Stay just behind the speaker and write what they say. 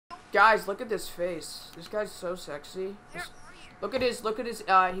Guys, look at this face. This guy's so sexy. Where are you? Look at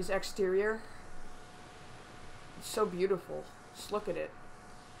his exterior. It's so beautiful. Just look at it.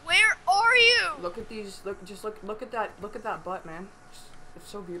 Where are you? Look at these. Look at that butt, man. It's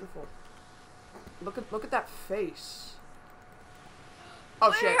so beautiful. Look at that face.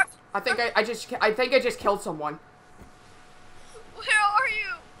 Oh shit! I think I just killed someone. Where are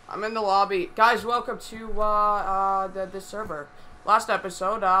you? I'm in the lobby, guys. Welcome to this server. Last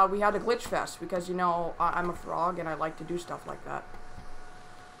episode, we had a glitch fest because you know I'm a frog and I like to do stuff like that.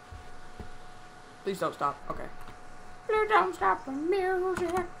 Please don't stop. Okay. Please don't stop the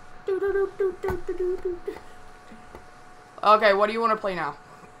music. Okay, what do you want to play now?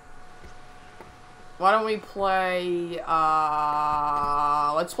 Why don't we play,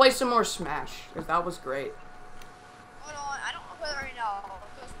 let's play some more Smash, because that was great. Hold on, I don't know whether I know,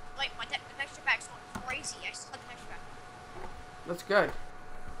 because, like, the texture pack's going crazy. I still have the texture pack. That's good.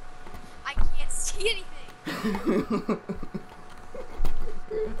 I can't see anything.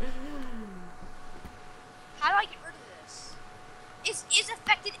 How do I get rid of this? It's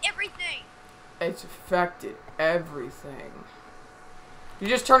affected everything. It's affected everything. You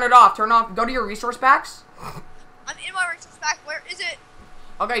just turn it off. Turn off. Go to your resource packs. I'm in my resource pack. Where is it?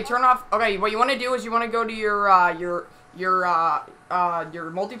 Okay, turn off. Okay, what you want to do is you want to go to your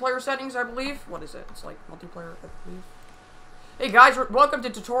multiplayer settings, I believe. What is it? It's like multiplayer, I believe. Hey guys, welcome to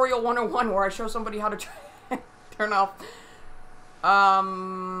Tutorial 101, where I show somebody how to turn off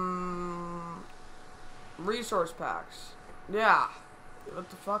resource packs. Yeah. What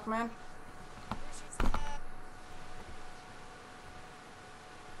the fuck, man?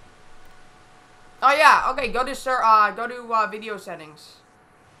 Oh yeah, okay, go to video settings.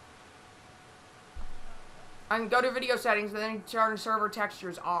 And go to video settings, and then turn server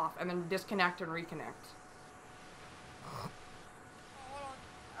textures off, and then disconnect and reconnect. Oh, hold on.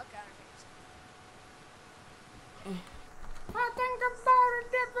 Okay, I think about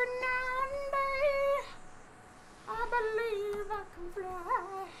it every night and day. I believe I can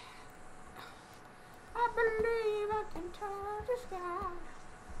fly. I believe I can touch the sky.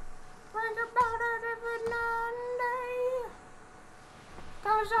 Think about it every night and day.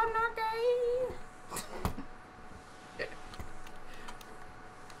 'Cause I'm not gay.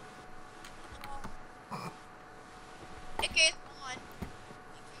 Okay, it's on.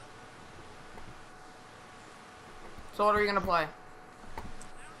 So what are you gonna play? I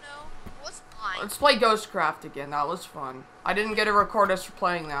don't know. What's on? Let's play Ghostcraft again. That was fun. I didn't get to record us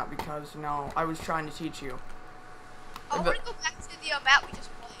playing that because, you know, I was trying to teach you. I want to go back to the map we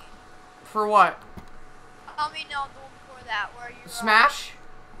just played. For what? I mean, no, the one before that, where you Smash?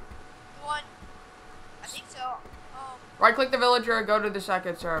 the one. I think so. Right click the villager and go to the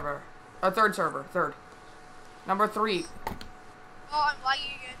second server. Third server. Third. Number 3. Oh, I'm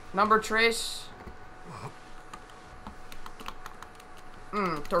lagging again. Number trace.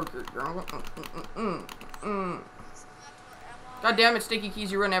 Turkey girl. God damn it, Sticky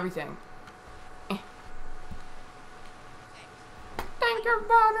Keys, you ruin everything. Think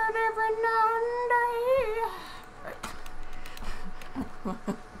about it every night and day.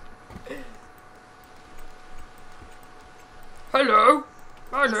 Hello,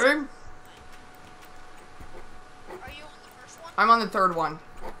 my name. Are you on the first one? I'm on the third one.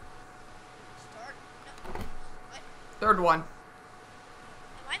 Start? No. What? Third one. Am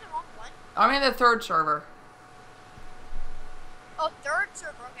I in the wrong one? I'm in the third server. Oh, third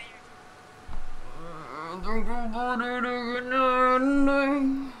server. Okay.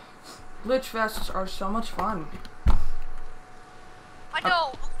 Glitch fests are so much fun. I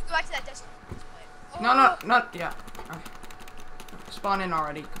know. I'm gonna go back to that desktop. Oh. No, yeah. Spawn in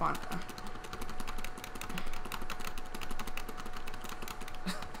already. Come on.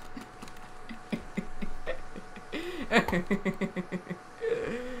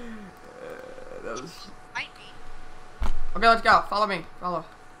 That was... Might be. Okay, let's go. Follow me. Follow.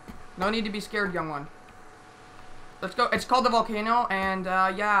 No need to be scared, young one. Let's go. It's called the volcano, and,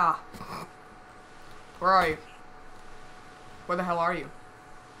 yeah. Where are you? Where the hell are you?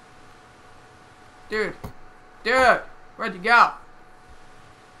 Dude. Dude! Where'd you go?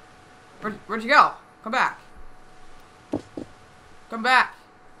 Where'd you go? Come back. Come back.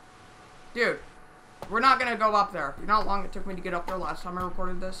 Dude. We're not gonna go up there. You know how long it took me to get up there last time I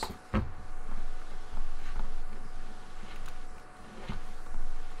recorded this?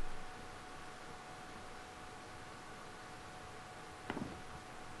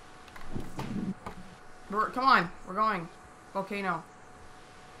 Come on, we're going. Volcano.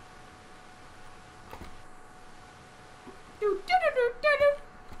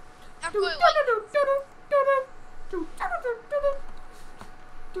 I'm going like...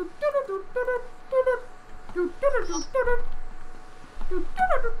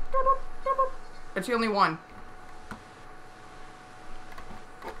 It's the only one.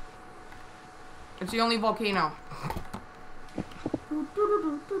 It's the only volcano.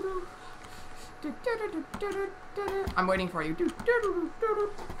 I'm waiting for you. You're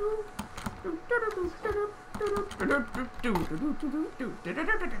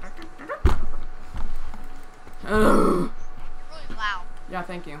really loud. Yeah,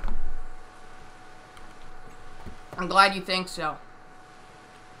 thank you. I'm glad you think so.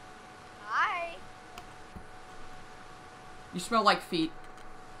 Hi. You smell like feet.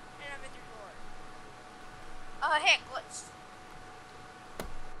 And I'm in your door. Hey, glitch.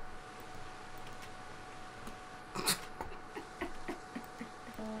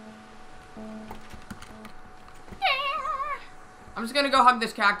 I'm just gonna go hug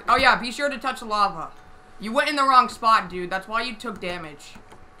this cactus. Oh yeah, be sure to touch the lava. You went in the wrong spot, dude. That's why you took damage.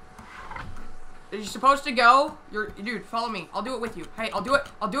 You're supposed to go. Dude, follow me. I'll do it with you. Hey, I'll do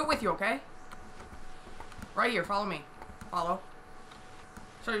it with you, okay? Right here, follow me. Follow.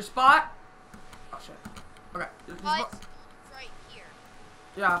 So your spot. Oh shit. Okay. It's right here.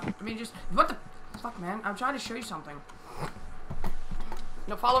 Yeah. I mean, just what the fuck, man? I'm trying to show you something.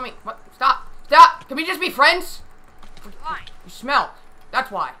 No, follow me. What? Stop. Stop. Can we just be friends? Fine. You smell. That's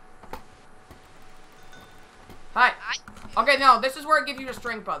why. Hi. Okay, no, this is where it gives you the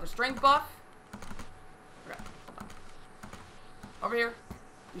strength buff. The strength buff. Okay, hold on. Over here.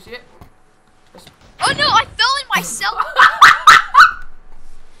 You see it? Oh no, I fell in myself.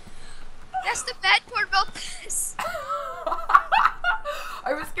 That's the bad part about this.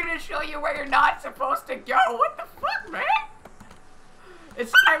 I was gonna show you where you're not supposed to go. What the fuck, man?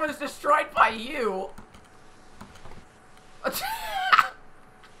 I was destroyed by you.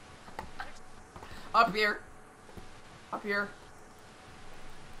 Up here. Up here.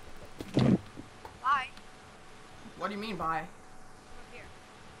 Bye. What do you mean by? Over here.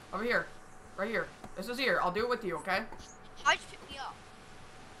 Over here. Right here. This is here. I'll do it with you, okay? How'd you pick me up?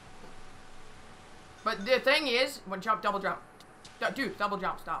 But the thing is, when jump, double jump. Dude, double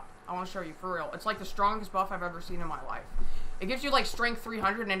jump, stop. I want to show you, for real. It's like the strongest buff I've ever seen in my life. It gives you like strength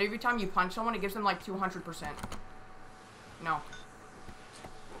 300, and every time you punch someone, it gives them like 200%. No.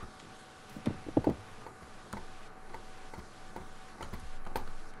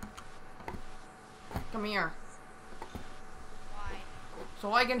 Come here. Why?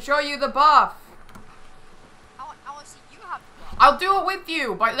 So I can show you the buff. I want to see you have the buff. I'll do it with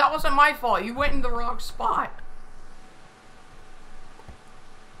you, but that wasn't my fault. You went in the wrong spot.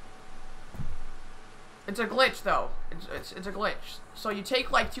 It's a glitch, though. It's a glitch. So you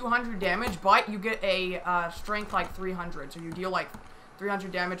take like 200 damage, but you get a strength like 300. So you deal like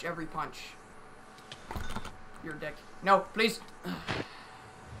 300 damage every punch. You're a dick. No, please.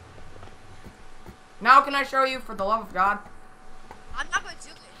 Now can I show you, for the love of God? I'm not going to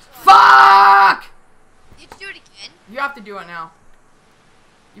do it. So Fuck! Did you do it again? You have to do it now.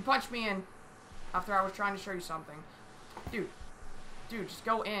 You punched me in after I was trying to show you something. Dude, just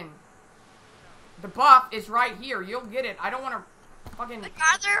go in. The buff is right here. You'll get it. I don't want to fucking... I'd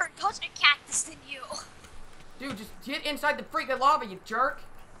rather touch a cactus than you. Dude, just get inside the freaking lava, you jerk.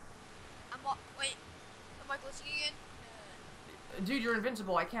 Wait. Am I glitching again? Dude, you're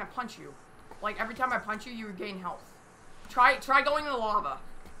invincible. I can't punch you. Like, every time I punch you, you regain health. Try going in the lava.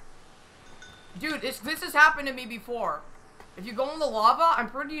 Dude, this has happened to me before. If you go in the lava, I'm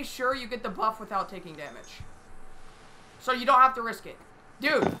pretty sure you get the buff without taking damage. So you don't have to risk it.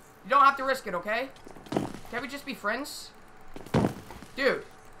 Dude, you don't have to risk it, okay? Can't we just be friends? Dude,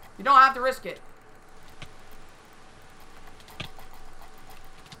 you don't have to risk it.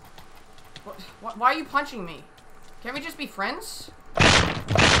 Why are you punching me? Can't we just be friends?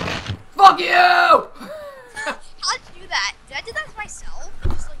 Fuck you! How'd you do that? Did I do that to myself?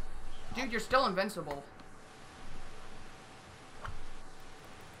 Just like, dude, you're still invincible.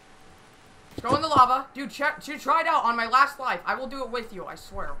 Just go in the lava. Dude, try it out on my last life. I will do it with you, I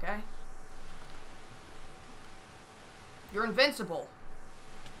swear, okay? You're invincible.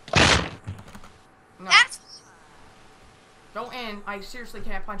 No. that's... Go in. I seriously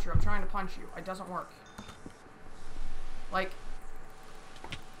can't punch you. I'm trying to punch you. It doesn't work. Like...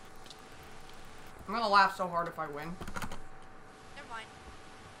 I'm gonna laugh so hard if I win. Never mind.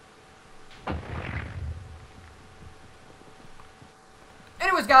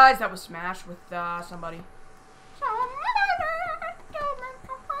 Anyways, guys, that was Smash with somebody.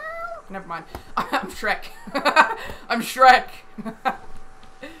 Never mind. I'm Shrek. I'm Shrek.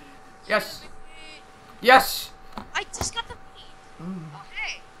 Yes. Yes. I just got the meat.